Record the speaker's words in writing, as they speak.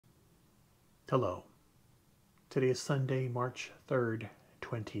Hello. Today is Sunday, March 3rd,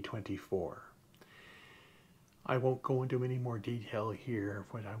 2024. I won't go into any more detail here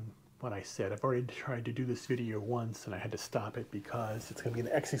of what I said. I've already tried to do this video once and I had to stop it because it's going to be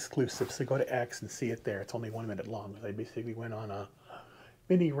an X exclusive. So go to X and see it there. It's only 1 minute long. I basically went on a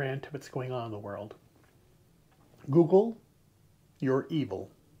mini rant of what's going on in the world. Google, you're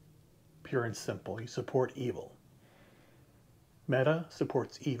evil. Pure and simple. You support evil. Meta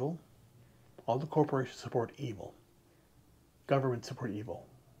supports evil. All the corporations support evil. Governments support evil.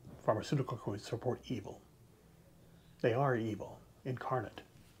 Pharmaceutical companies support evil. They are evil, incarnate.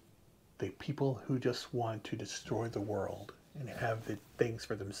 The people who just want to destroy the world and have the things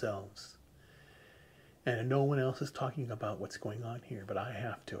for themselves. And no one else is talking about what's going on here, but I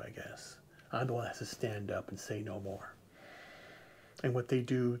have to, I guess. I'm the one that has to stand up and say no more. And what they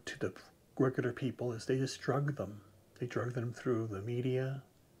do to the regular people is they just drug them. They drug them through the media,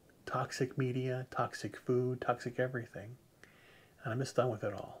 toxic food, toxic everything. And I'm just done with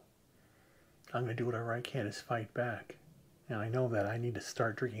it all. I'm going to do whatever I can to fight back. And I know that I need to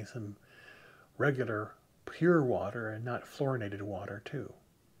start drinking some regular, pure water and not fluorinated water too.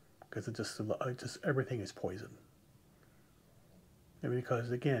 Because it just everything is poison. And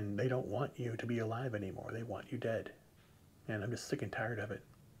because, again, they don't want you to be alive anymore. They want you dead. And I'm just sick and tired of it.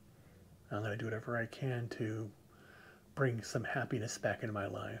 I'm going to do whatever I can to bring some happiness back into my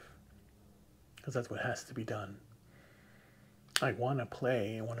life. Because that's what has to be done. I want to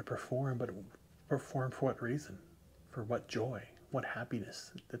play, I want to perform, but perform for what reason? For what joy? What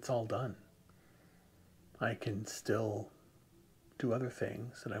happiness? It's all done. I can still do other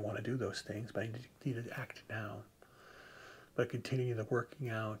things, and I want to do those things, but I need to act now. But continue the working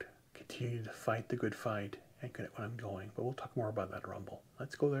out, continue to fight the good fight, and get when I'm going. But we'll talk more about that at Rumble.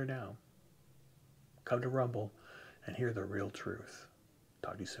 Let's go there now. Come to Rumble and hear the real truth.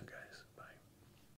 Talk to you soon, guys.